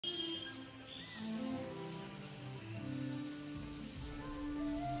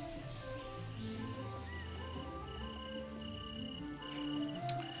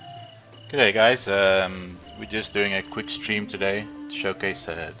G'day guys, we're just doing a quick stream today to showcase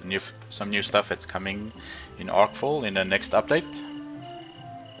some new stuff that's coming in Arcfall in the next update.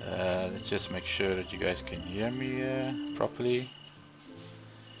 Let's just make sure that you guys can hear me properly.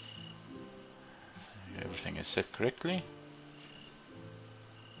 Everything is set correctly.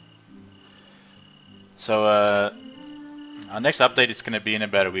 So our next update is going to be in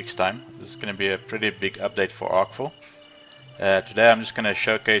about a week's time. This is going to be a pretty big update for Arcfall. Today I'm just going to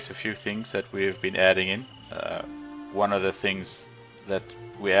showcase a few things that we've been adding in. One of the things that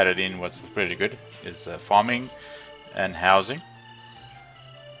we added in was pretty good is farming and housing.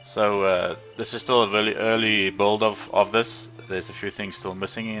 So this is still a very early build of this. There's a few things still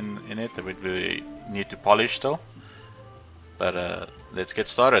missing in it that we really need to polish still. But let's get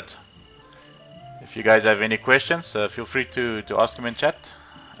started. If you guys have any questions, feel free to ask them in chat,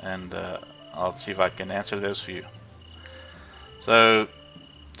 and I'll see if I can answer those for you. So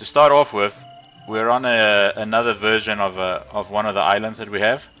to start off with, we're on another version of one of the islands that we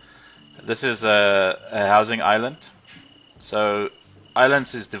have. This is a housing island. So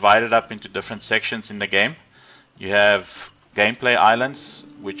islands is divided up into different sections in the game. You have gameplay islands,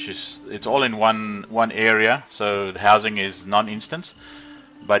 which is it's all in one area. So the housing is non-instance,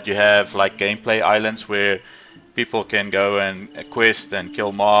 but you have like gameplay islands where people can go and quest and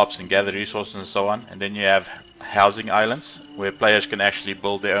kill mobs and gather resources and so on. And then you have housing islands where players can actually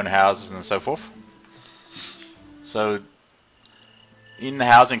build their own houses and so forth. So in the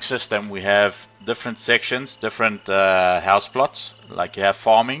housing system we have different sections, different house plots. Like you have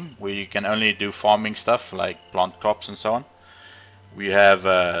farming, where you can only do farming stuff like plant crops and so on. We have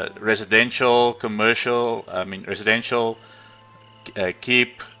residential, commercial, residential,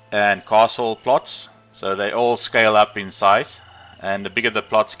 keep and castle plots. So they all scale up in size, and the bigger the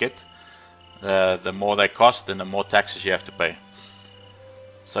plots get, the more they cost and the more taxes you have to pay.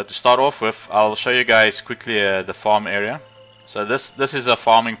 So to start off with, I'll show you guys quickly the farm area. So this is a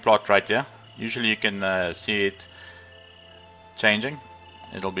farming plot right here. Usually you can see it changing.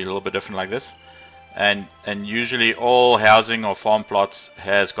 It'll be a little bit different like this. And usually all housing or farm plots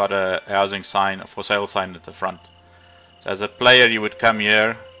has got a housing sign, a for sale sign at the front. So as a player you would come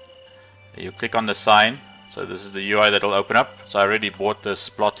here, you click on the sign. So this is the UI that will open up. So I already bought this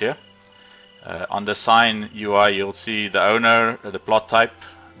plot here. On the sign UI you'll see the owner, the plot type,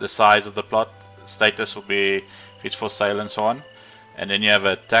 the size of the plot, status will be if it's for sale and so on. And then you have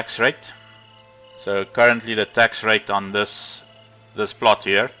a tax rate. So currently the tax rate on this plot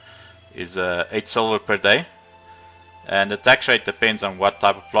here is 8 silver per day. And the tax rate depends on what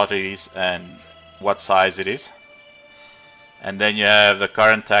type of plot it is and what size it is. And then you have the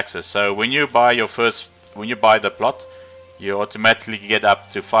current taxes. So when you buy the plot, you automatically get up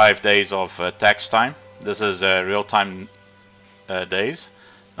to 5 days of tax time. This is real-time days,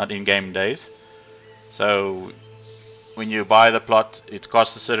 not in-game days. So when you buy the plot, it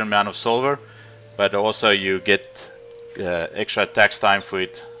costs a certain amount of silver, but also you get extra tax time for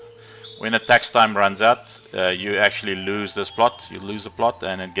it. When the tax time runs out, you actually lose this plot. You lose the plot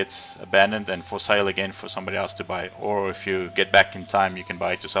and it gets abandoned and for sale again for somebody else to buy. Or if you get back in time, you can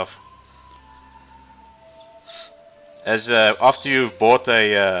buy it yourself. After you've bought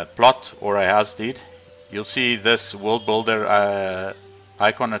a plot or a house deed, you'll see this world builder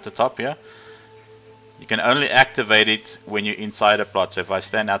icon at the top here. You can only activate it when you're inside a plot. So if I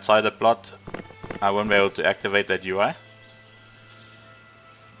stand outside the plot, I won't be able to activate that UI.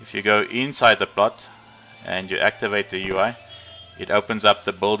 If you go inside the plot and you activate the UI, it opens up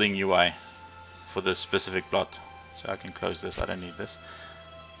the building UI for this specific plot. So I can close this, I don't need this.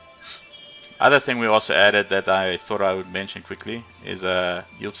 Other thing we also added that I thought I would mention quickly is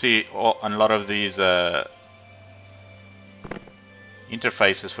you'll see on a lot of these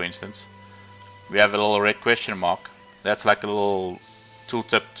interfaces, for instance, we have a little red question mark. That's like a little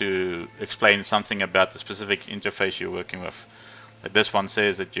tooltip to explain something about the specific interface you're working with. Like this one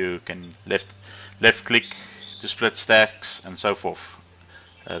says that you can left click to split stacks and so forth.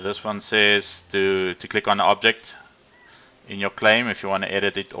 This one says to click on an object in your claim if you want to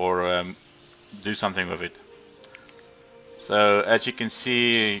edit it or do something with it. So as you can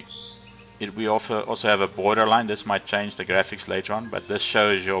see, we also have a borderline. This might change the graphics later on, but this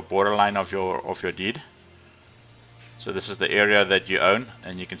shows your borderline of your deed. So this is the area that you own,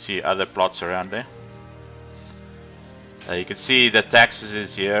 and you can see other plots around there. You can see the taxes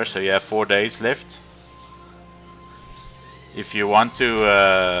is here, so you have 4 days left. If you want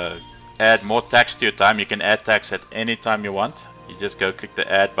to add more tax to your time, you can add tax at any time you want. You just go click the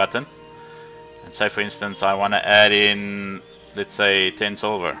add button and say, for instance, I want to add in, let's say, 10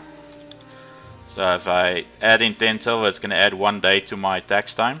 silver. So if I add in 10 silver, it's going to add 1 day to my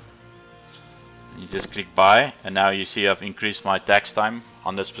tax time. You just click buy, and now you see I've increased my tax time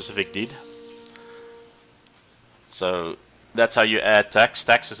on this specific deed. So that's how you add tax.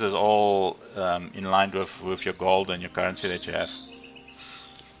 Taxes is all in line with your gold and your currency that you have.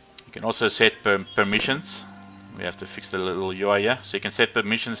 You can also set permissions. We have to fix the little UI here. So you can set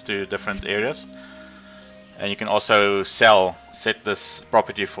permissions to different areas. And you can also set this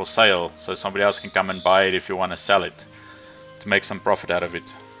property for sale, so somebody else can come and buy it if you want to sell it, to make some profit out of it.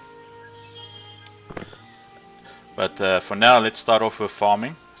 But for now, let's start off with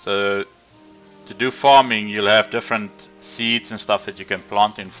farming. So to do farming, you'll have different seeds and stuff that you can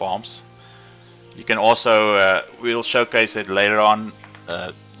plant in farms. You can also, we'll showcase it later on,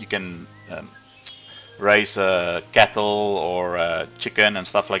 you can raise cattle or chicken and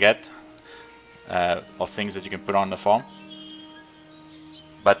stuff like that. Of things that you can put on the farm.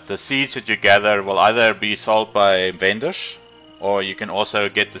 But the seeds that you gather will either be sold by vendors, or you can also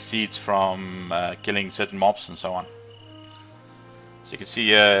get the seeds from killing certain mobs and so on. So you can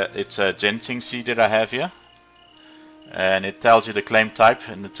see it's a ginseng seed that I have here, and it tells you the claim type,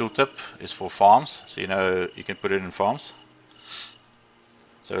 and the tooltip is for farms, so you know you can put it in farms.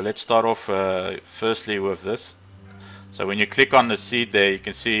 So let's start off firstly with this. So when you click on the seed there, you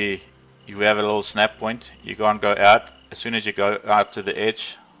can see you have a little snap point. You can't go out. As soon as you go out to the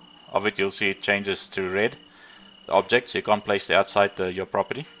edge of it, you'll see it changes to red, the object, so you can't place it outside your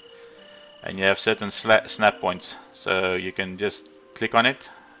property. And you have certain snap points, so you can just click on it,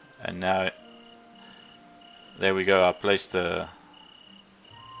 and now there we go. I placed the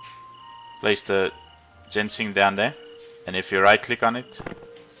ginseng down there, and if you right click on it,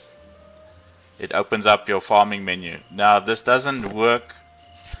 it opens up your farming menu. Now this doesn't work.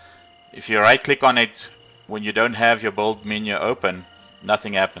 If you right click on it when you don't have your build menu open,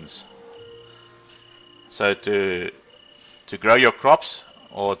 nothing happens. So to grow your crops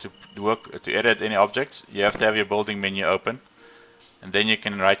or to edit any objects, you have to have your building menu open, and then you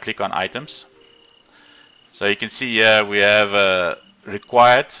can right click on items. So you can see here we have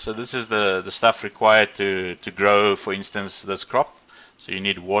required. So this is the stuff required to grow, for instance, this crop. So you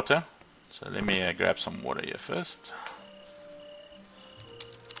need water. So let me grab some water here first.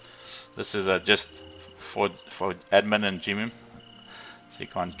 This is just for admin and GM, so you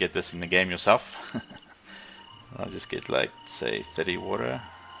can't get this in the game yourself. I'll just get like, say, 30 water.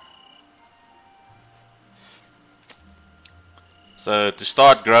 So to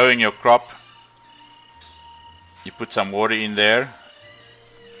start growing your crop, you put some water in there,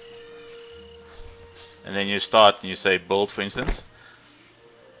 and then you start and you say build, for instance.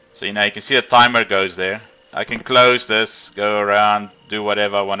 So you can see a timer goes there. I can close this, go around, do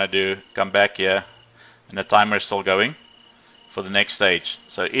whatever I want to do, come back here, and the timer is still going for the next stage.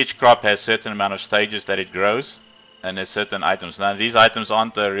 So each crop has a certain amount of stages that it grows, and there's certain items. Now these items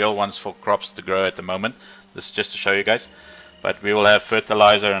aren't the real ones for crops to grow at the moment. This is just to show you guys. But we will have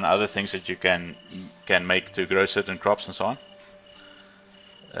fertilizer and other things that you can make to grow certain crops and so on.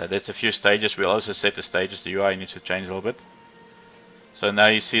 There's a few stages. We'll also set the stages. The UI needs to change a little bit. So now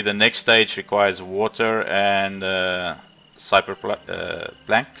you see the next stage requires water and cyper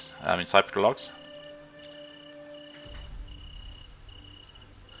logs.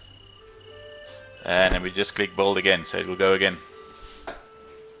 And then we just click build again, so it will go again.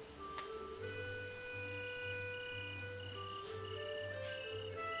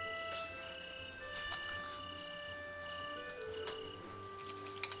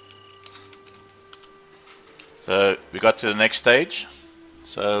 So we got to the next stage.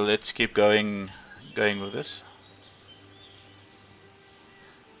 So let's keep going with this.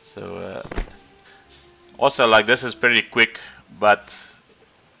 So also, like, this is pretty quick, but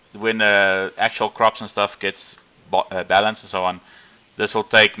when actual crops and stuff gets balanced and so on, this will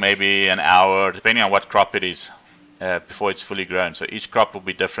take maybe an hour, depending on what crop it is, before it's fully grown. So each crop will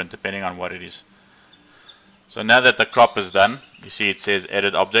be different depending on what it is. So now that the crop is done, you see it says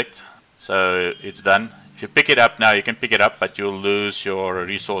edit object. So it's done. If you pick it up now, you can pick it up, but you'll lose your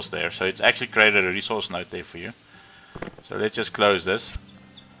resource there. So it's actually created a resource node there for you. So let's just close this.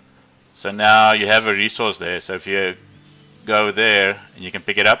 So now you have a resource there. So if you go there and you can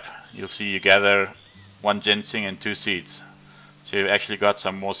pick it up, you'll see you gather 1 ginseng and 2 seeds. So you've actually got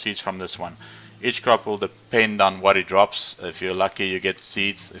some more seeds from this one. Each crop will depend on what it drops. If you're lucky, you get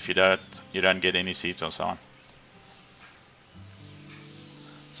seeds. If you don't get any seeds and so on.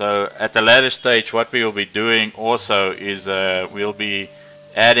 So at the later stage, what we will be doing also is we'll be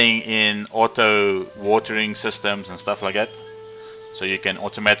adding in auto watering systems and stuff like that. So you can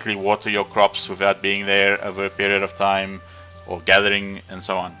automatically water your crops without being there over a period of time or gathering and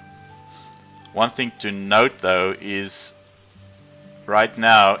so on. One thing to note though is right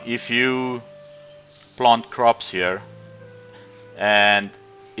now, if you plant crops here and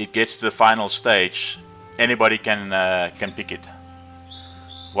it gets to the final stage, anybody can pick it.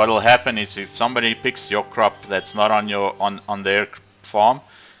 What will happen is if somebody picks your crop that's not on your on their farm,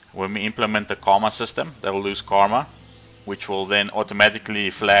 when we implement the karma system, they'll lose karma, which will then automatically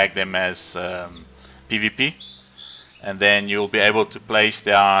flag them as PvP, and then you'll be able to place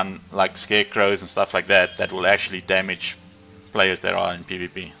down like scarecrows and stuff like that that will actually damage players that are in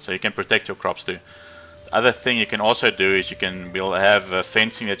PvP. So you can protect your crops too. The other thing you can also do is we'll have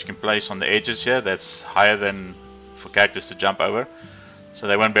fencing that you can place on the edges here that's higher than for characters to jump over, so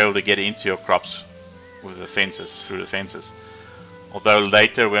they won't be able to get into your crops with the fences, through the fences. Although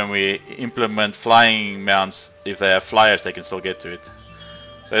later when we implement flying mounts, if they have flyers they can still get to it.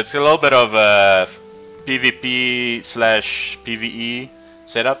 So it's a little bit of a PvP slash PvE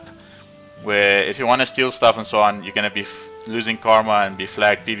setup, where if you want to steal stuff and so on, you're going to be losing karma and be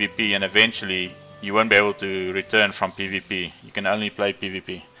flagged PvP, and eventually you won't be able to return from PvP. You can only play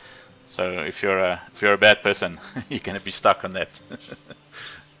PvP. So if you're a bad person, you're going to be stuck on that.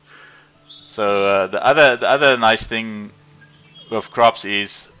 So the other nice thing with crops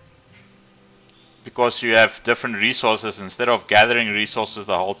is, because you have different resources, instead of gathering resources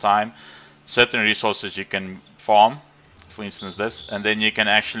the whole time, certain resources you can farm, for instance this, and then you can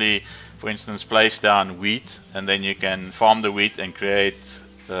actually, for instance, place down wheat, and then you can farm the wheat and create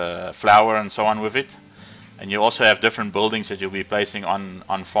flour and so on with it. And you also have different buildings that you'll be placing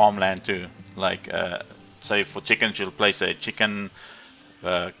on farmland too, like say for chickens you'll place a chicken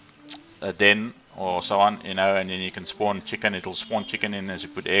a den or so on, you know, and then you can spawn chicken. It'll spawn chicken in as you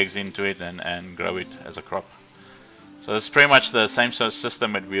put eggs into it and grow it as a crop. So it's pretty much the same sort of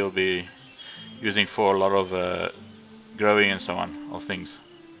system that we'll be using for a lot of growing and so on of things.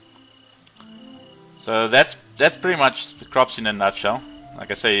 So that's pretty much the crops in a nutshell.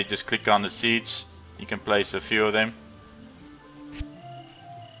 Like I say, you just click on the seeds. You can place a few of them.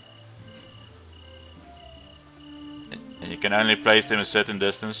 And you can only place them a certain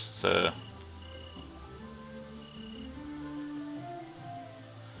distance, so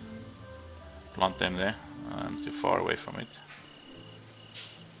plant them there. I'm too far away from it.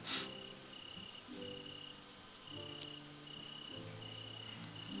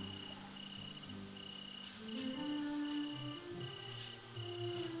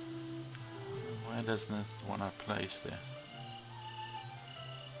 Why doesn't it want to place there?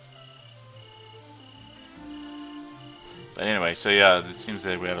 But anyway, so yeah, it seems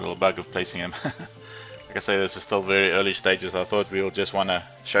that we have a little bug of placing them. Like I say, this is still very early stages. I thought we'll just want to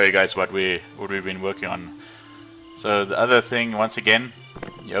show you guys what we've been working on. So the other thing, once again,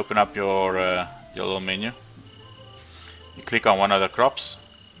 you open up your little menu. You click on one of the crops,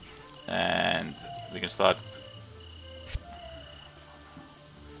 and we can start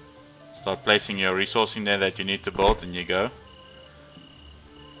placing your resource in there that you need to build, and you go.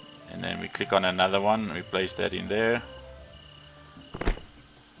 And then we click on another one, we place that in there.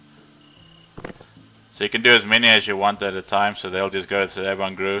 So you can do as many as you want at a time, so they'll just go so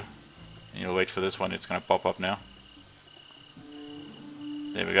everyone grew. And you'll wait for this one, it's going to pop up now.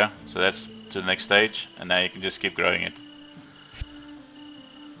 There we go, so that's to the next stage, and now you can just keep growing it.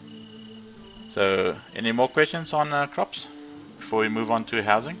 So any more questions on crops before we move on to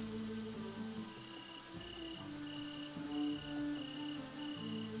housing?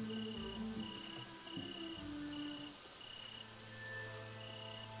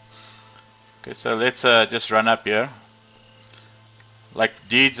 Okay, so let's just run up here. Like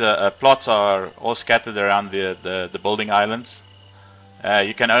deeds, plots are all scattered around the building islands.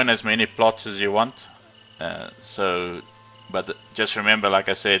 You can own as many plots as you want. But just remember, like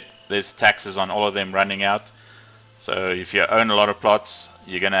I said, there's taxes on all of them running out. So if you own a lot of plots,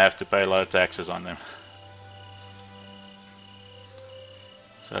 you're going to have to pay a lot of taxes on them.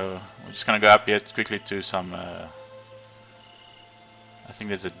 So we're just going to go up here quickly to some... I think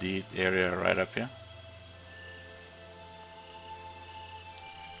there's a deed area right up here.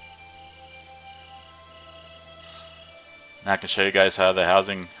 Now I can show you guys how the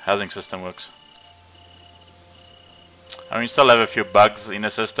housing system works. I mean, we still have a few bugs in the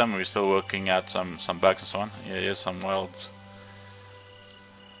system. We're still working out some bugs and so on. Yeah, here's some wild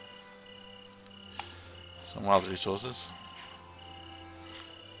resources.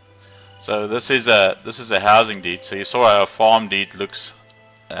 So this is a housing deed. So you saw how a farm deed looks,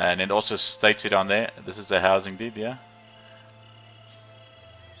 and it also states it on there. This is a housing deed, yeah.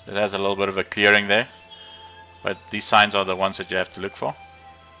 So it has a little bit of a clearing there, but these signs are the ones that you have to look for.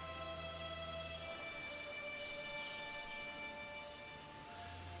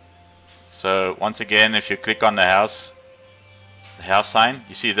 So once again, if you click on the house sign,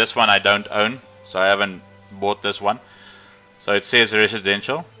 you see this one I don't own. so I haven't bought this one. So it says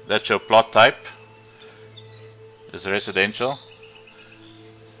residential. That's your plot type. Is residential.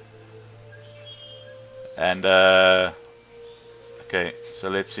 And okay, so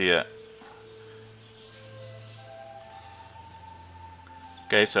let's see here.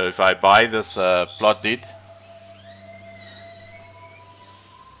 Okay, so if I buy this plot deed,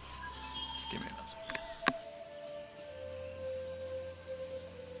 just give me one second.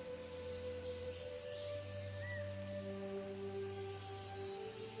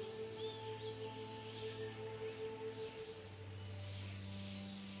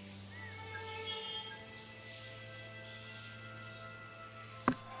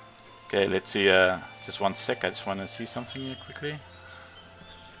 Okay, let's see, just one sec, I just want to see something here quickly.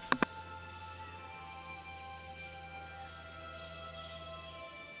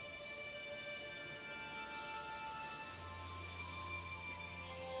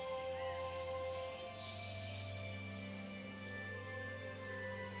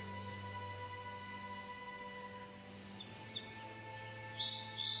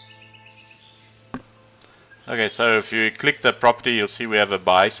 Okay, so if you click the property, you'll see we have a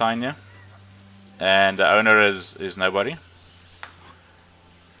buy sign here, and the owner is nobody.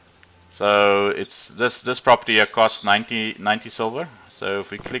 So it's this property here costs 90 silver. So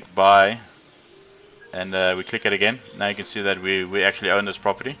if we click buy and we click it again, now you can see that we actually own this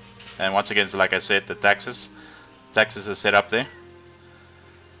property. And once again, like I said, the taxes are set up there.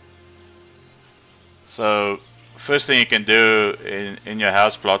 So first thing you can do in your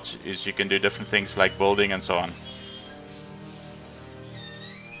house plot is you can do different things like building and so on.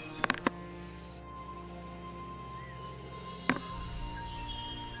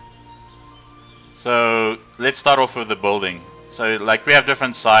 So let's start off with the building. So like we have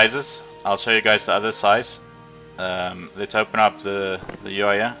different sizes. I'll show you guys the other size. Let's open up the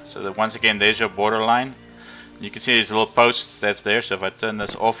UI here. So that once again, there's your border line. You can see these little posts that's there. So if I turn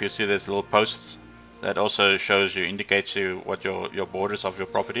this off, you see there's little posts. That also shows you, indicates you what your borders of your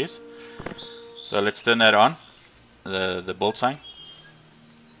property is. So let's turn that on, the build sign.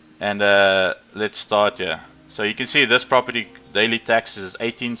 And let's start here. So you can see this property daily tax is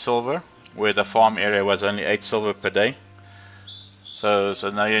 18 silver, where the farm area was only 8 silver per day. So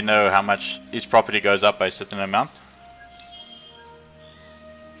now you know how much each property goes up by a certain amount.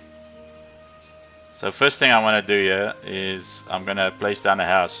 So first thing I want to do here is I'm going to place down a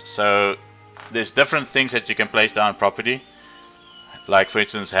house. So there's different things that you can place down property, like for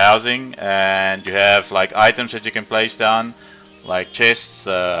instance housing, and you have like items that you can place down, like chests,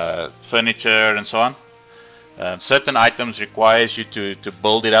 furniture and so on. Certain items requires you to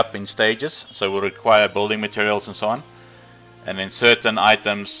build it up in stages, so it will require building materials and so on. And then certain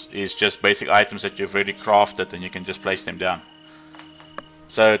items is just basic items that you've already crafted and you can just place them down.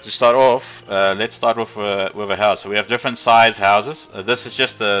 So to start off, let's start off with a house. So we have different size houses. This is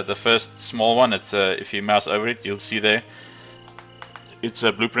just the first small one. It's if you mouse over it, you'll see there. It's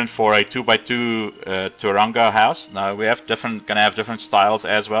a blueprint for a 2x2 Turanga house. Now we have gonna have different styles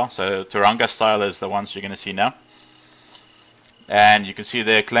as well. So Turanga style is the ones you're gonna see now. And you can see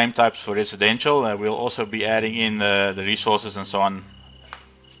the claim types for residential. We'll also be adding in the resources and so on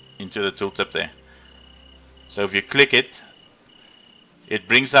into the tooltip there. So if you click it, it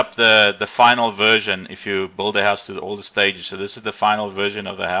brings up the final version if you build a house to all the stages. So this is the final version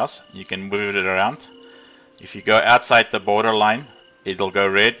of the house. You can move it around. If you go outside the border line, it'll go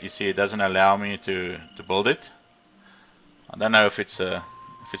red. You see it doesn't allow me to build it. I don't know if it's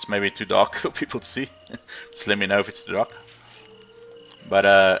maybe too dark for people to see. Just let me know if it's too dark.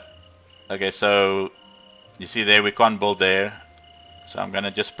 But okay, so you see there we can't build there. So I'm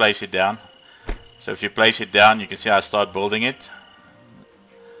gonna just place it down. So if you place it down, you can see I start building it.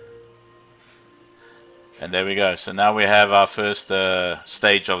 And there we go. So now we have our first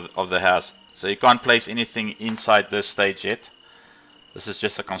stage of the house. So you can't place anything inside this stage yet. This is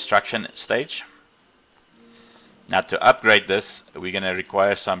just a construction stage. Now to upgrade this, we're going to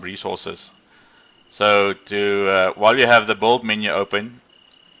require some resources. So to while you have the build menu open,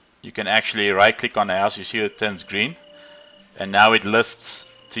 you can actually right click on the house. You see it turns green. And now it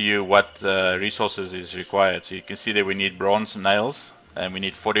lists to you what resources is required. So you can see that we need bronze nails and we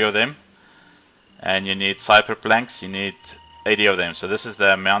need 40 of them. And you need cyper planks, you need 80 of them. So this is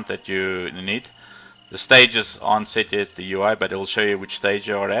the amount that you need. The stages aren't set yet, the UI, but it will show you which stage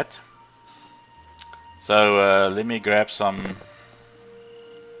you are at. So let me grab some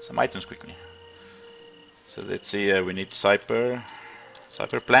items quickly. So let's see, we need cyper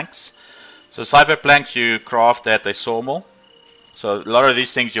planks. So cyper planks you craft at a sawmill. So a lot of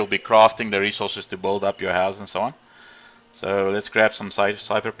these things you'll be crafting the resources to build up your house and so on. So let's grab some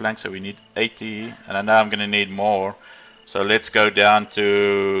cyber planks. So we need 80, and I know I'm gonna need more. So let's go down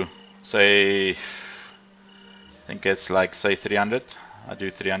to, say, I think it's like, say, 300. I do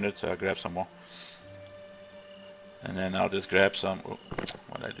 300, so I'll grab some more. And then I'll just grab some, oh,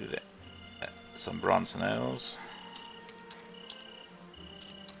 what did I do there? Some bronze nails.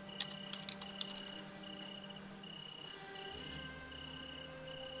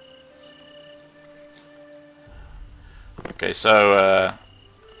 Okay, so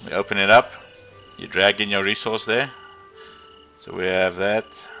we open it up. You drag in your resource there. So we have that.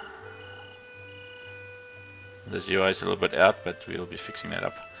 This UI is a little bit out, but we'll be fixing that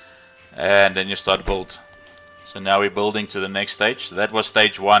up. And then you start build. So now we're building to the next stage. So that was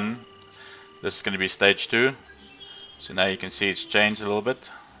stage 1. This is going to be stage 2. So now you can see it's changed a little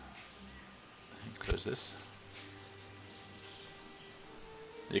bit. Close this.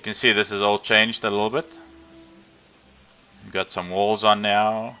 You can see this is all changed a little bit. You've got some walls on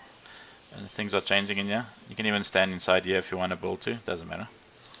now, and things are changing in here. You can even stand inside here if you want to build too, doesn't matter.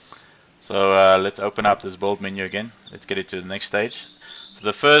 So let's open up this build menu again. Let's get it to the next stage. So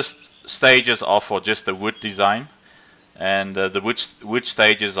the first stages are for just the wood design, and the wood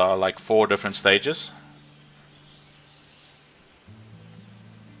stages are like 4 different stages.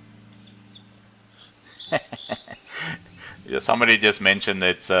 Yeah, somebody just mentioned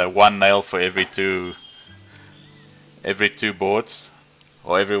it's 1 nail for every two boards,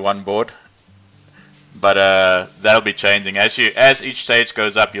 or every 1 board. But that'll be changing as each stage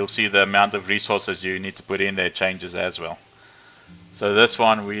goes up. You'll see the amount of resources you need to put in there changes as well. So this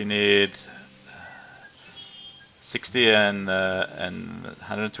one we need 60 and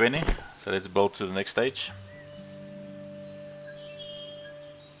 120. So let's build to the next stage.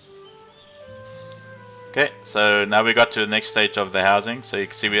 Okay, so now we got to the next stage of the housing. So you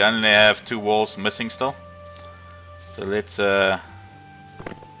can see we only have 2 walls missing still. So let's oh,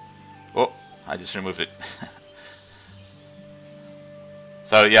 I just removed it.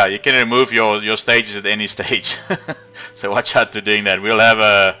 So yeah, you can remove your stages at any stage. So watch out to doing that. We'll have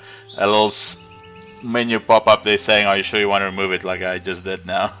a little menu pop up there saying, are you sure you want to remove it, like I just did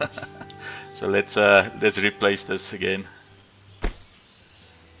now. So let's replace this again.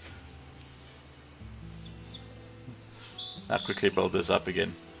 I'll quickly build this up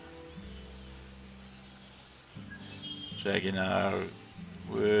again. Drag in our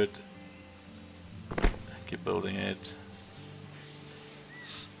wood. Keep building it.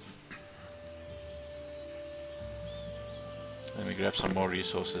 Let me grab some more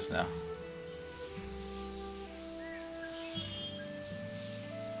resources now.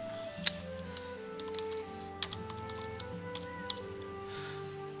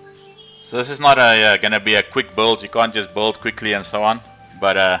 So this is not going to be a quick build. You can't just build quickly and so on.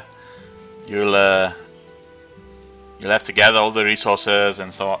 But you'll have to gather all the resources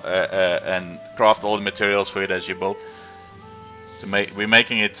and so on, and craft all the materials for it as you build. We're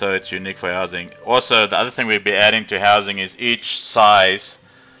making it so it's unique for housing. Also, the other thing we'll be adding to housing is each size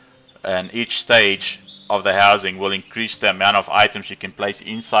and each stage of the housing will increase the amount of items you can place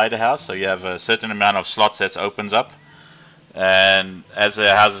inside the house. So you have a certain amount of slots that opens up, and as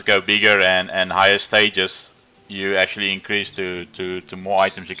the houses go bigger and higher stages, you actually increase to more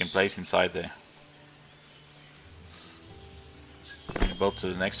items you can place inside there. Build to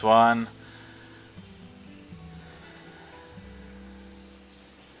the next one.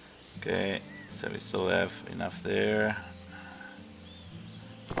 Okay, so we still have enough there.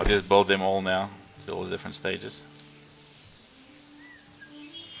 I'll just build them all now to all the different stages.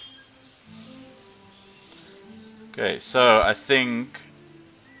 Okay, so I think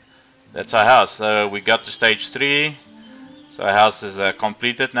that's our house. So we got to stage 3. So our house is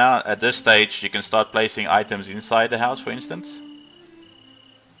completed now. At this stage you can start placing items inside the house, for instance.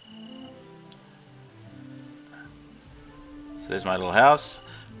 So there's my little house.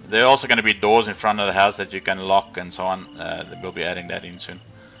 There are also going to be doors in front of the house that you can lock and so on. We'll be adding that in soon.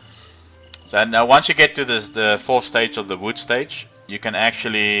 So now once you get to the 4th stage of the wood stage, you can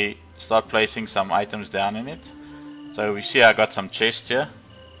actually start placing some items down in it. So we see I got some chests here.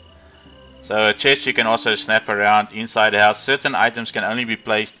 So a chest you can also snap around inside the house. Certain items can only be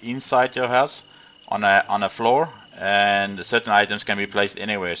placed inside your house on a floor, and certain items can be placed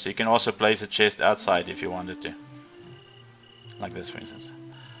anywhere. So you can also place a chest outside if you wanted to. Like this, for instance.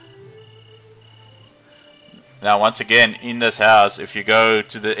 Now once again, in this house, if you go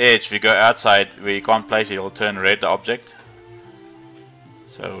to the edge, if you go outside where you can't place it, it'll turn red, the object.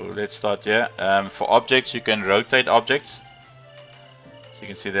 So let's start here. For objects, you can rotate objects. So you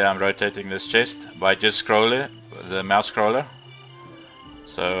can see there I'm rotating this chest by just scrolling, the mouse scroller.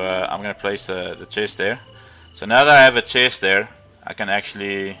 So I'm going to place the chest there. So now that I have a chest there, I can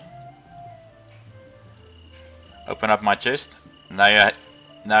actually open up my chest.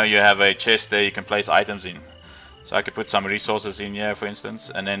 Now you have a chest there you can place items in. So I could put some resources in here, for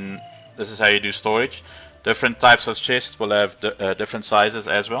instance, and then this is how you do storage. Different types of chests will have different sizes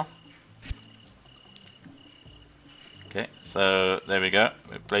as well. Okay, so there we go.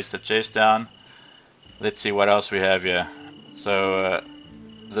 We place the chest down. Let's see what else we have here. So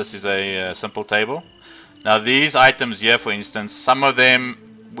this is a simple table. Now these items here, for instance, some of them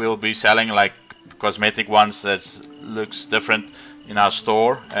will be selling like cosmetic ones that looks different in our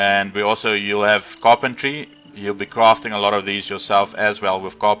store, and you'll have carpentry. You'll be crafting a lot of these yourself as well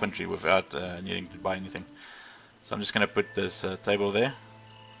with carpentry without needing to buy anything. So I'm just going to put this table there.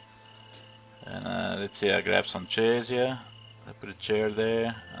 And let's see, I grab some chairs here. I put a chair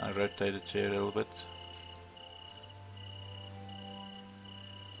there. I rotate the chair a little bit.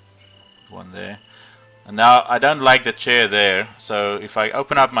 One there. And now I don't like the chair there, so if I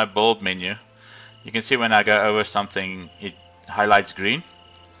open up my build menu, you can see when I go over something it highlights green.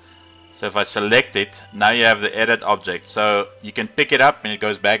 So if I select it, now you have the edit object. So you can pick it up and it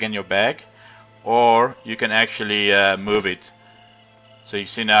goes back in your bag, or you can actually move it. So you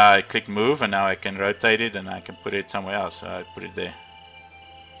see now I click move and now I can rotate it and I can put it somewhere else. So I put it there.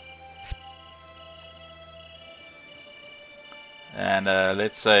 And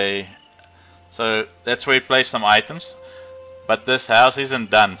let's say, so that's where you place some items. But this house isn't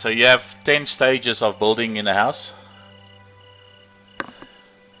done. So you have 10 stages of building in a house.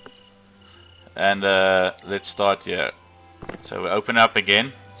 And let's start here. So we open up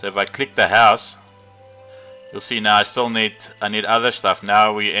again. So if I click the house, you'll see now I need other stuff.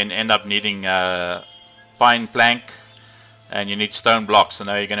 Now we end up needing pine plank, and you need stone blocks. So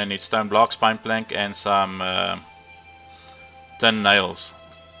now you're going to need stone blocks, pine plank, and some tin nails.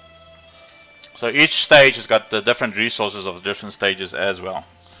 So each stage has got the different resources of the different stages as well.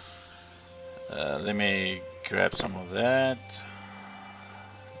 Let me grab some of that.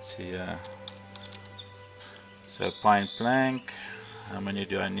 Let's see. So pine plank. How many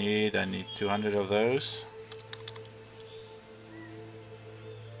do I need? I need 200 of those.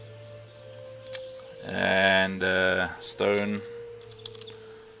 And stone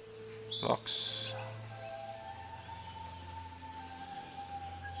blocks.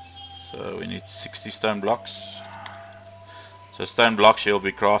 So we need 60 stone blocks. So stone blocks you'll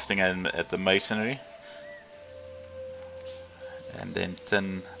be crafting at the masonry. And then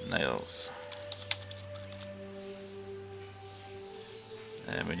tin nails.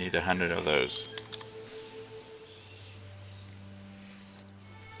 And we need 100 of those.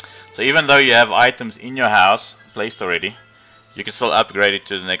 So even though you have items in your house placed already, you can still upgrade it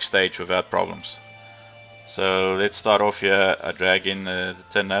to the next stage without problems. So let's start off here. I drag in the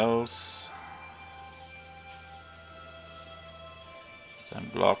tin nails,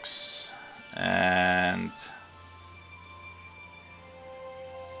 stone blocks, and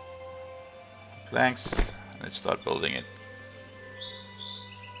planks. Let's start building it.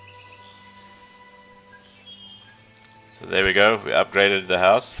 So there we go, we upgraded the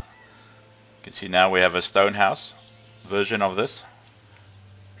house. You can see now we have a stone house version of this.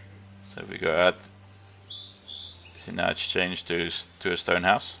 So we go out. See now it's changed to a stone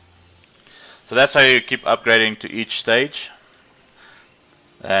house. So that's how you keep upgrading to each stage.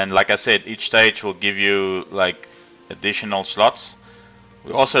 And like I said, each stage will give you like additional slots.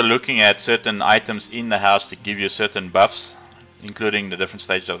 We're also looking at certain items in the house to give you certain buffs, including the different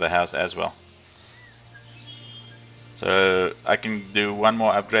stages of the house as well. So I can do one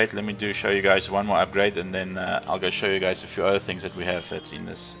more upgrade. Let me show you guys one more upgrade, and then I'll go show you guys a few other things that we have that's in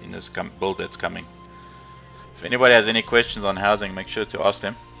this build that's coming. If anybody has any questions on housing, make sure to ask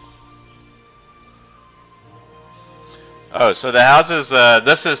them. Oh, so the houses.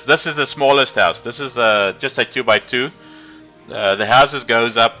 This is the smallest house. This is just a 2x2. The houses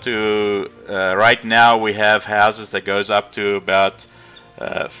goes up to right now we have houses that goes up to about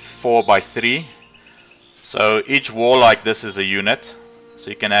 4x3. So each wall like this is a unit. So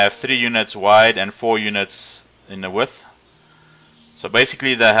you can have 3 units wide and 4 units in the width. So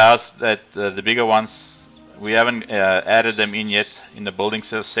basically the house that the bigger ones, we haven't added them in yet in the building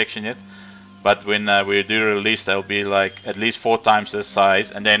section yet. But when we do release, they'll be like at least 4 times this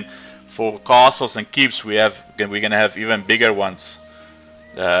size. And then for castles and keeps, we're gonna have even bigger ones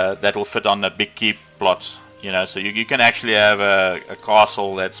that will fit on the big keep plots. You know, so you can actually have a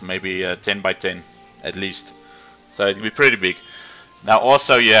castle that's maybe 10 by 10. At least, so it'll be pretty big. Now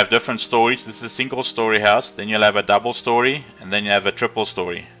also you have different stories. This is a single story house, then you'll have a double story, and then you have a triple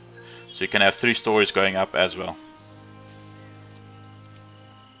story. So you can have 3 stories going up as well.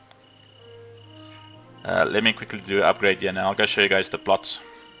 Let me quickly do an upgrade here now. I'll go show you guys the plots.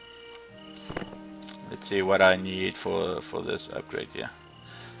 Let's see what I need for this upgrade here.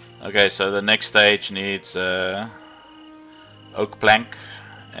 Okay, so the next stage needs oak plank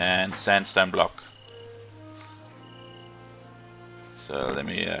and sandstone block. So let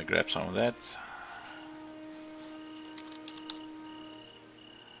me grab some of that.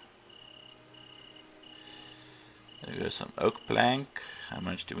 There goes some oak plank. How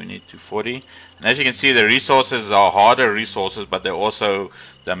much do we need? 240. And as you can see, the resources are harder resources, but they're also,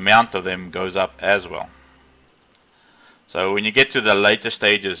 the amount of them goes up as well. So when you get to the later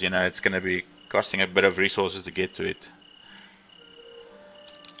stages, you know, it's going to be costing a bit of resources to get to it.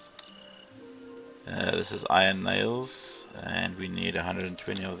 This is iron nails, and we need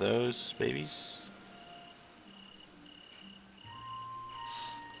 120 of those babies.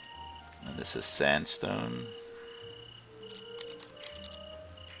 And this is sandstone.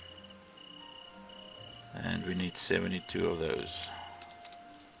 And we need 72 of those.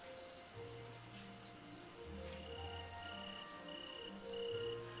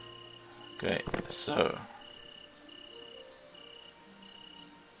 Okay, so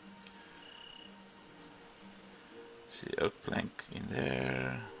see oak plank in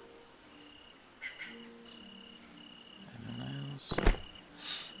there. And nails.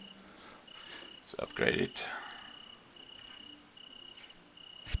 Let's upgrade it.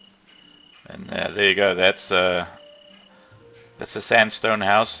 And there you go. That's a sandstone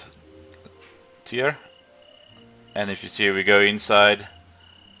house tier. And if you see, we go inside.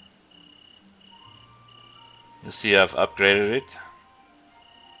 You'll see I've upgraded it,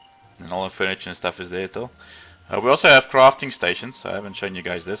 and all the furniture and stuff is there too. We also have crafting stations. I haven't shown you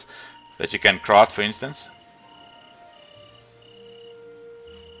guys this, that you can craft, for instance.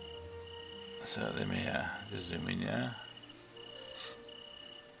 So let me just zoom in here.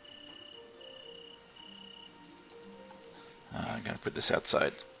 I'm gonna put this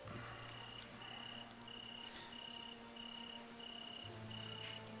outside.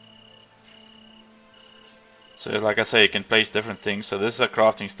 So like I say, you can place different things. So this is a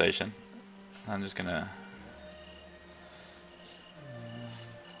crafting station. I'm just gonna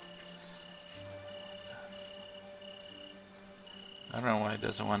I don't know why it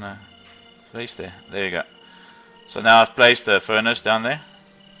doesn't want to place there. There you go. So now I've placed a furnace down there.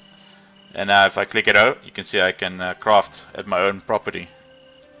 And now if I click it out, you can see I can craft at my own property.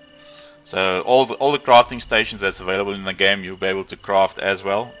 So all the crafting stations that's available in the game, you'll be able to craft as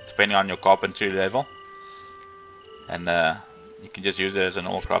well, depending on your carpentry level. And you can just use it as an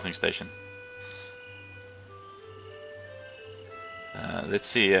all crafting station. Let's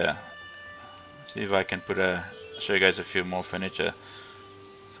see if I can show you guys a few more furniture.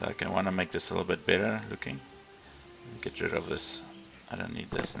 So I want to make this a little bit better looking. Get rid of this. I don't need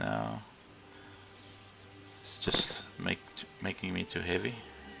this now. It's just making me too heavy.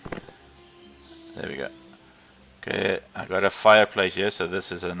 There we go. Okay, I got a fireplace here, so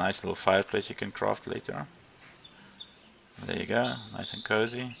this is a nice little fireplace you can craft later on. There you go, nice and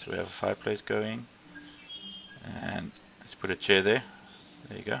cozy. So we have a fireplace going, and let's put a chair there.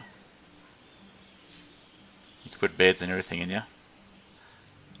 There you go. You can put beds and everything in here.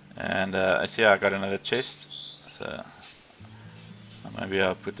 And I see I got another chest, so maybe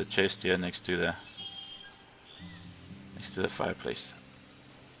I'll put the chest here next to the fireplace.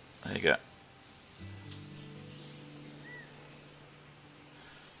 There you go.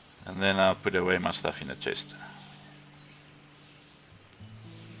 And then I'll put away my stuff in the chest.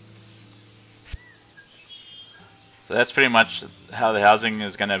 So that's pretty much how the housing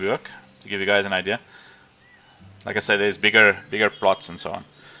is going to work, to give you guys an idea. Like I said, there's bigger plots and so on.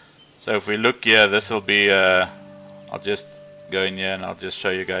 So if we look here, this will be, I'll just go in here and I'll just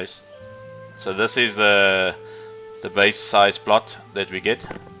show you guys. So this is the base size plot that we get.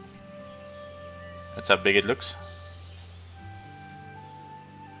 That's how big it looks.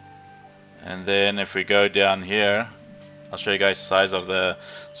 And then if we go down here, I'll show you guys the size of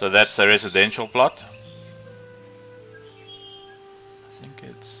so that's a residential plot. I think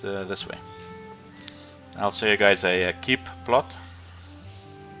it's this way. I'll show you guys a keep plot.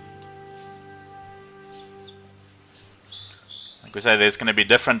 Like we say, there's going to be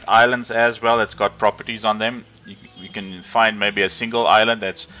different islands as well that's got properties on them. You can find maybe a single island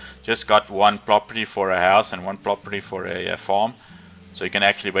that's just got one property for a house and one property for a farm. So you can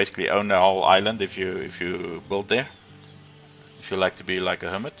actually basically own the whole island if you build there, if you like to be like a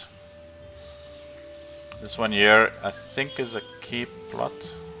hermit. This one here I think is a keep plot.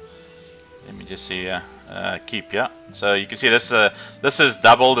 Let me just see. Keep, yeah. So you can see this is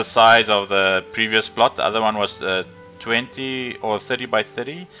double the size of the previous plot. The other one was 20 or 30 by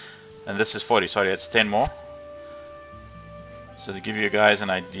 30. and this is 40. Sorry, it's 10 more. So to give you guys an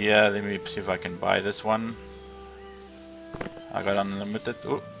idea, let me see if I can buy this one. I got unlimited.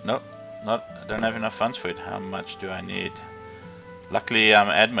 Oh no, not. I don't have enough funds for it. How much do I need? Luckily, I'm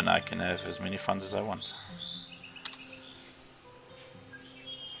admin. I can have as many funds as I want.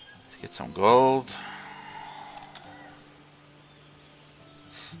 Let's get some gold.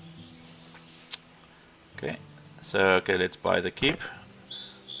 Okay, so let's buy the keep.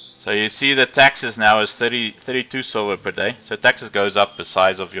 So you see the taxes now is 32 silver per day. So taxes goes up the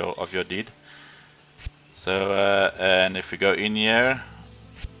size of your deed. So and if we go in here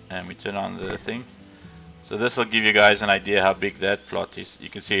and we turn on the thing, so this will give you guys an idea how big that plot is. You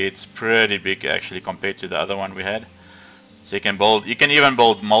can see it's pretty big actually compared to the other one we had. So you can even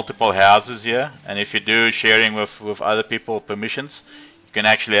build multiple houses here, and if you do sharing with other people permissions, you can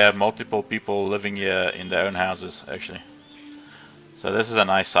actually have multiple people living here in their own houses actually. So this is a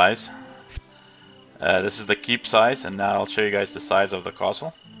nice size. This is the keep size, and now I'll show you guys the size of the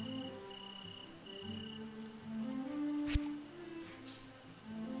castle.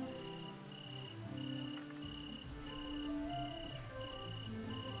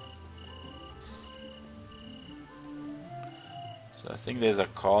 So I think there's a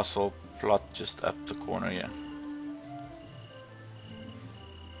castle plot just up the corner here.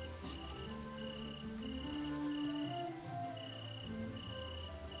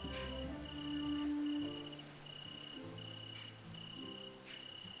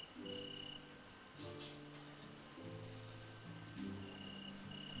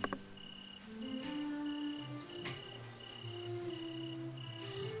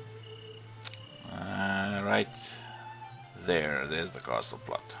 Right there's the castle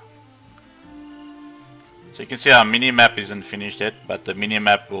plot. So you can see our mini-map isn't finished yet, but the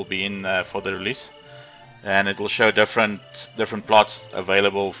mini-map will be in for the release, and it will show different plots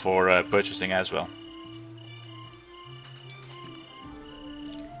available for purchasing as well.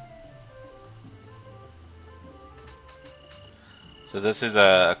 So this is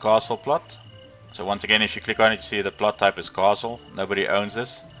a castle plot. So once again, if you click on it, you see the plot type is castle. Nobody owns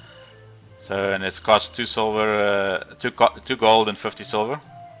this. So, and it's cost 2 silver, 2 gold and 50 silver.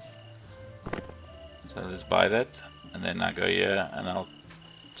 So let's buy that, and then I go here and I'll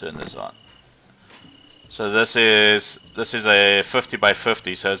turn this on. So this is a 50 by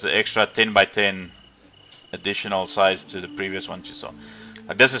 50, so it's an extra 10 by 10 additional size to the previous one you saw.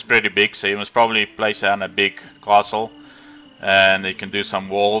 Like this is pretty big, so you must probably place down a big castle, and you can do some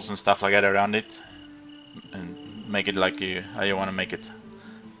walls and stuff like that around it, and make it like how you want to make it.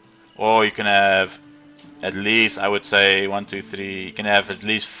 Or you can have at least, I would say 1, 2, 3. You can have at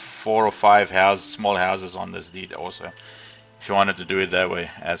least 4 or 5 small houses on this deed also, if you wanted to do it that way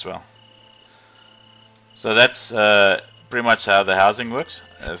as well. So that's pretty much how the housing works.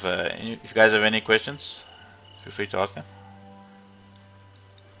 If you guys have any questions, feel free to ask them.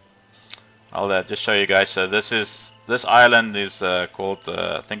 I'll just show you guys. So this island is called,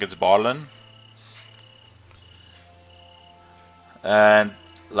 I think it's Barlin, and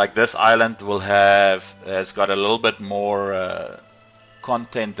like this island has got a little bit more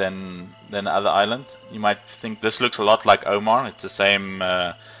content than other islands. You might think this looks a lot like Omar. It's the same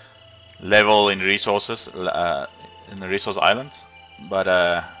level in resources in the resource islands, but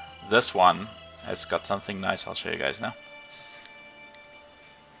this one has got something nice. I'll show you guys now.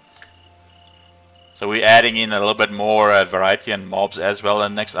 So we're adding in a little bit more variety and mobs as well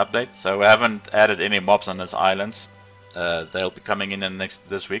in the next update. So we haven't added any mobs on these islands. They'll be coming in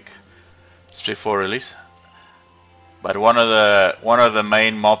this week, straight for release. But one of the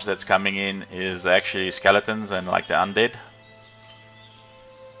main mobs that's coming in is actually skeletons and like the undead.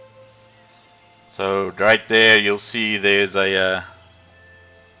 So right there you'll see there's a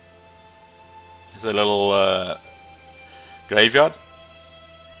little graveyard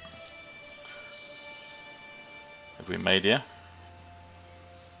that we made here.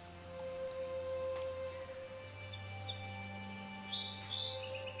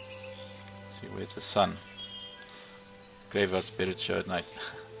 Where's the sun? Graveyard's better to show at night.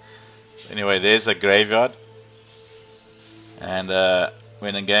 Anyway, there's the graveyard, and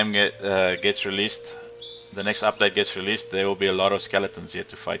when the game gets released, the next update gets released, there will be a lot of skeletons here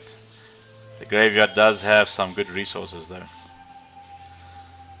to fight. The graveyard does have some good resources though,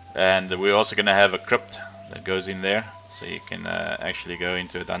 and we're also going to have a crypt that goes in there, so you can actually go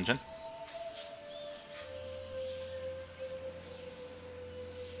into a dungeon.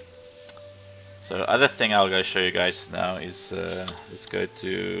 So the other thing I'll go show you guys now is, let's go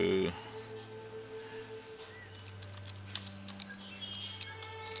to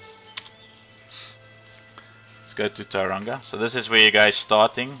Let's go to Tauranga. So this is where you guys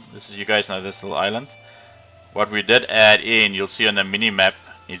starting. This is, you guys know this little island. What we did add in, you'll see on the mini map,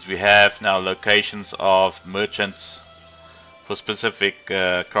 is we have now locations of merchants for specific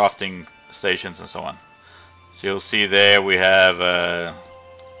crafting stations and so on. So you'll see there we have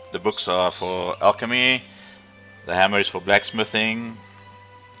the books are for alchemy, the hammer is for blacksmithing,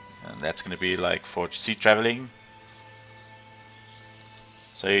 and that's going to be like for sea traveling.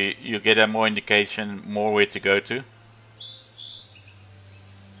 So you get a more indication, more where to go to.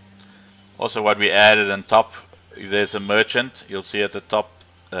 Also what we added on top, if there's a merchant, you'll see at the top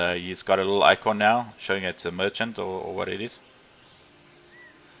he's got a little icon now showing it's a merchant or what it is.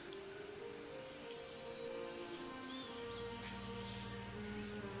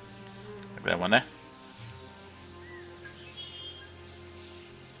 Like that one there.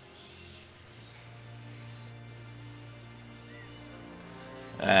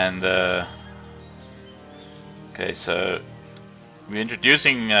 And okay, so we're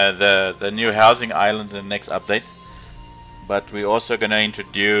introducing the new housing island in the next update, but we're also going to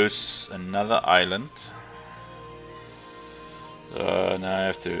introduce another island. So now I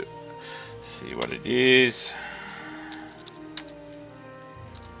have to see what it is.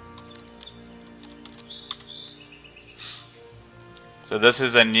 So this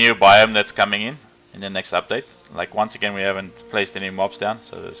is a new biome that's coming in the next update. Like once again, we haven't placed any mobs down,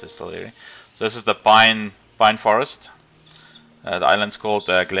 so this is still here. So this is the pine forest. The island's called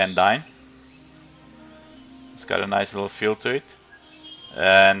Glendine. It's got a nice little feel to it,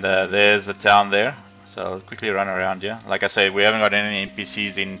 and there's the town there. So I'll quickly run around here. Like I say, we haven't got any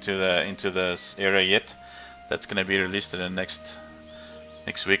NPCs into this area yet. That's going to be released in the next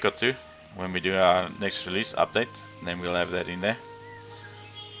week or two when we do our next release update. And then we'll have that in there.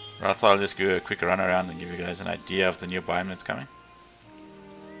 I thought I'll just do a quick run around and give you guys an idea of the new biome that's coming.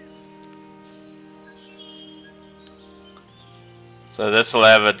 So this will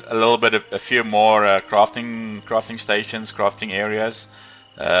have a little bit of a few more crafting stations, crafting areas,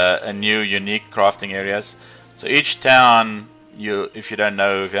 a new unique crafting areas. So each town, if you don't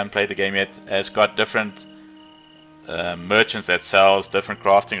know, if you haven't played the game yet, has got different merchants that sells different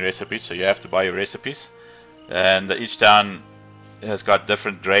crafting recipes. So you have to buy your recipes, and each town has got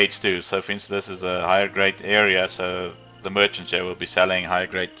different grades too. So for instance, this is a higher grade area, so the merchants here will be selling higher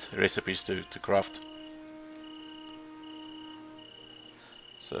grade recipes to craft.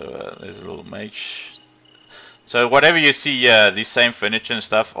 So there's a little mage. So whatever you see here, these same furniture and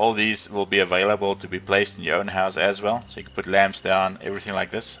stuff, all these will be available to be placed in your own house as well. So you can put lamps down, everything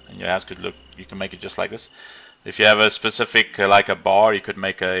like this, and your house could look, you can make it just like this. If you have a specific, like a bar, you could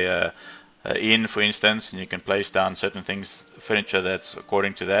make a inn, for instance, and you can place down certain things, furniture that's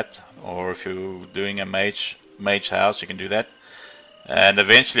according to that. Or if you're doing a mage house, you can do that. And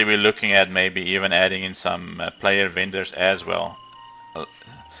eventually we're looking at maybe even adding in some player vendors as well.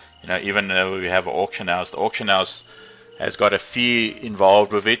 You know, even though we have an auction house, the auction house has got a fee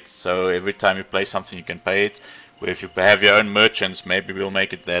involved with it. So every time you play something, you can pay it. Where if you have your own merchants, maybe we'll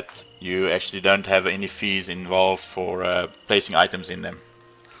make it that you actually don't have any fees involved for placing items in them.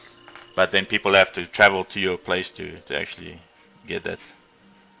 But then people have to travel to your place to actually get that.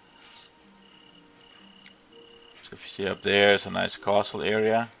 So if you see up there, it's a nice castle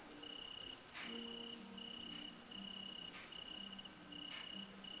area.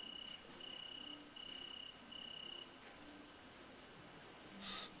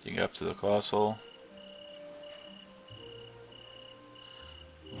 You go up to the castle.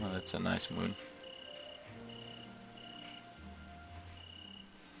 Oh, that's a nice moon.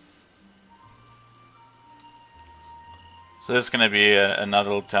 So this is going to be another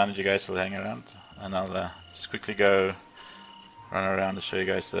little town that you guys will hang around, and I'll just quickly go run around to show you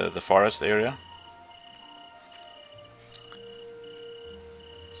guys the forest area.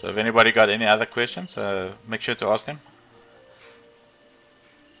 So if anybody got any other questions, make sure to ask them.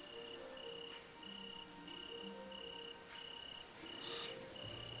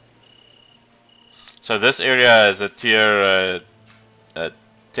 So this area is a tier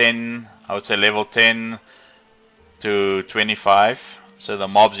 10, I would say level 10 to 25. So the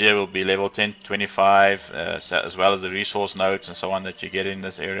mobs here will be level 10 to 25, as well as the resource nodes and so on that you get in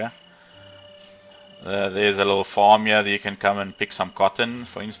this area. There's a little farm here that you can come and pick some cotton,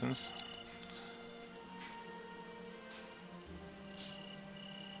 for instance.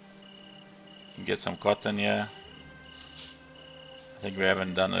 You can get some cotton here. I think we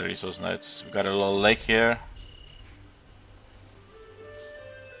haven't done the resource nodes. We've got a little lake here.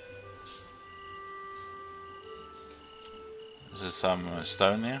 This is some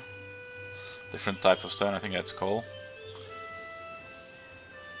stone here. Different type of stone, I think that's coal.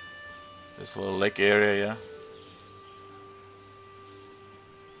 This little lake area here.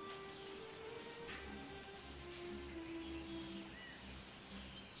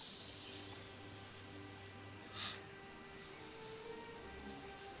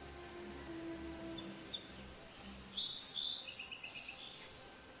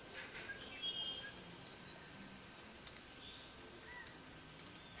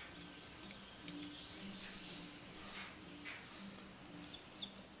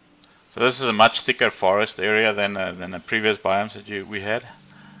 So this is a much thicker forest area than the previous biomes that we had.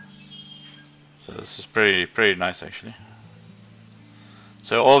 So this is pretty nice actually.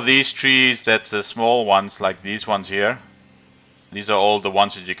 So all these trees, that's the small ones like these ones here. These are all the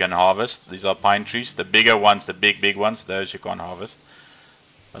ones that you can harvest. These are pine trees. The bigger ones, the big ones, those you can't harvest.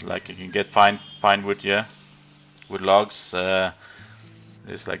 But like you can get pine wood here, wood logs.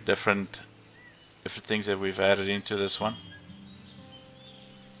 There's like different things that we've added into this one.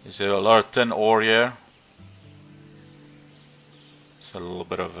 There's a lot of tin ore here. It's a little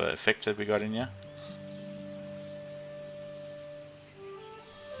bit of effect that we got in here.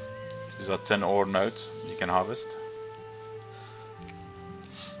 These are tin ore nodes you can harvest.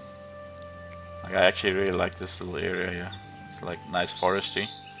 I actually really like this little area here. It's like nice forestry.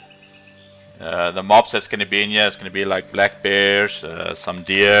 The mobs that's going to be in here is going to be like black bears, some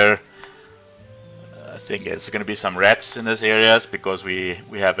deer. I think there's going to be some rats in this areas because we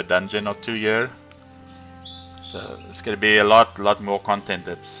have a dungeon or two here. So it's going to be a lot more content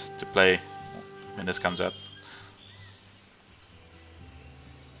that's to play when this comes out.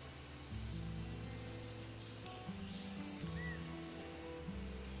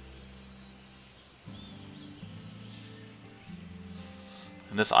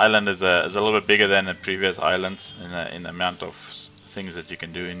 And this island is a little bit bigger than the previous islands in the amount of things that you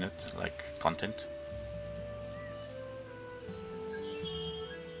can do in it, like content.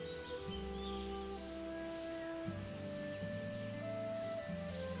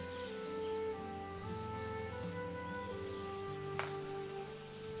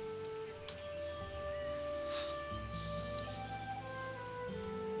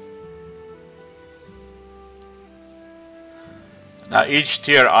 Now each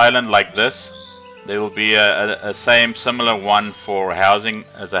tier island like this, there will be a similar one for housing,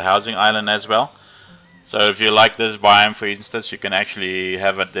 as a housing island as well. So if you like this biome, for instance, you can actually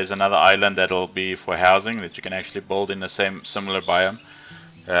have it. There's another island that'll be for housing that you can actually build in the similar biome.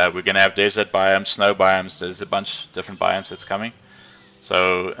 We're gonna have desert biomes, snow biomes. There's a bunch of different biomes that's coming.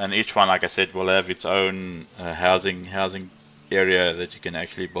 So, and each one, like I said, will have its own housing area that you can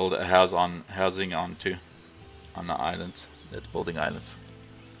actually build a housing onto on the islands. That's building islands.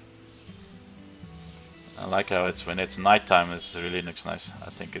 I like how it's when it's nighttime. It really looks nice. I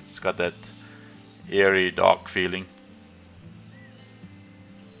think it's got that eerie, dark feeling.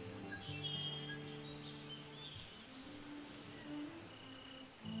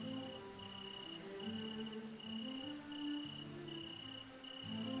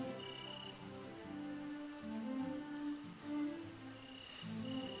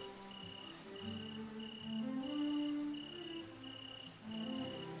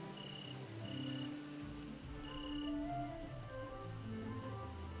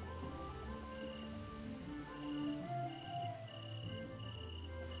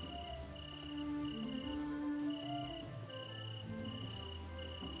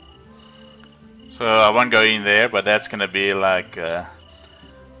 So I won't go in there, but that's going to be like a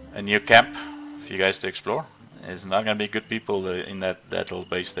new camp for you guys to explore. There's not going to be good people in that little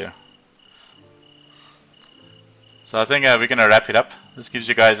base there. So I think we're going to wrap it up. This gives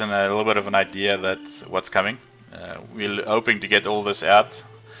you guys a little bit of an idea that's what's coming. We're hoping to get all this out.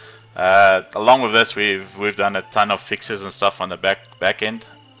 Along with this, we've done a ton of fixes and stuff on the back end.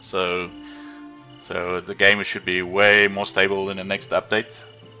 So the game should be way more stable in the next update.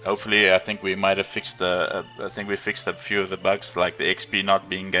 Hopefully, I think we might have fixed I think we fixed a few of the bugs, like the XP not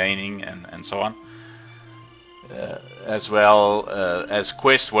being gaining and so on. As well as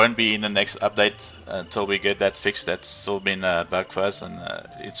quests won't be in the next update until we get that fixed. That's still been a bug for us, and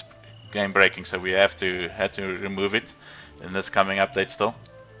it's game breaking, so we had to remove it in this coming update still.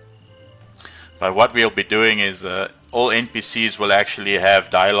 But what we'll be doing is all NPCs will actually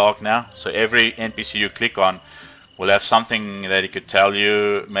have dialogue now. So every NPC you click on will have something that it could tell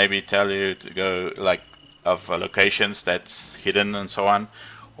you, maybe tell you to go like of locations that's hidden and so on,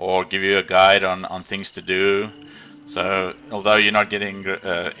 or give you a guide on things to do. So although you're not getting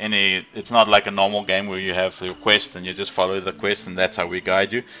it's not like a normal game where you have your quest and you just follow the quest and that's how we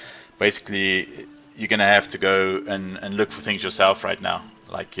guide you. Basically, you're gonna have to go and look for things yourself right now.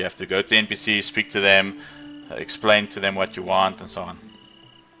 Like you have to go to NPCs, speak to them, explain to them what you want and so on.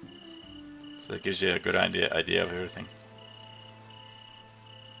 So that gives you a good idea of everything.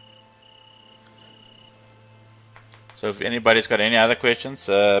 So if anybody's got any other questions,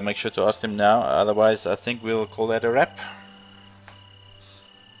 make sure to ask them now. Otherwise, I think we'll call that a wrap.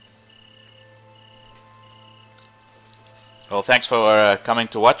 Well, thanks for coming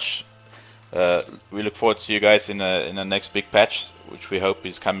to watch. We look forward to you guys in the next big patch, which we hope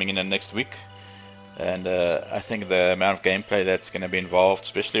is coming in the next week. and I think the amount of gameplay that's going to be involved,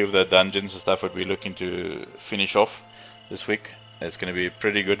 especially with the dungeons and stuff that we're looking to finish off this week, it's going to be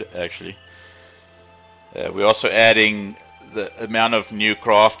pretty good actually. We're also adding the amount of new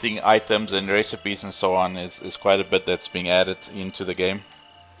crafting items and recipes and so on is quite a bit that's being added into the game.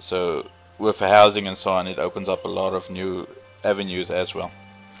 So with the housing and so on, it opens up a lot of new avenues as well.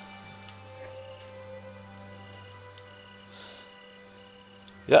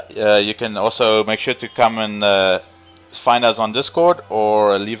 Yeah, you can also make sure to come and find us on Discord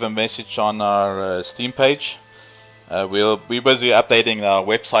or leave a message on our Steam page. We'll be busy updating our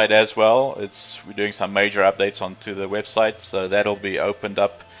website as well. We're doing some major updates onto the website, so that'll be opened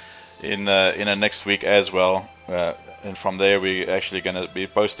up in the next week as well. And from there, we're actually going to be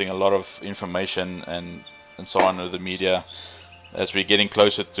posting a lot of information and so on with the media as we're getting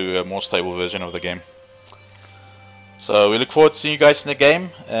closer to a more stable version of the game. So we look forward to seeing you guys in the game,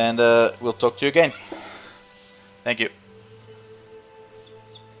 and we'll talk to you again.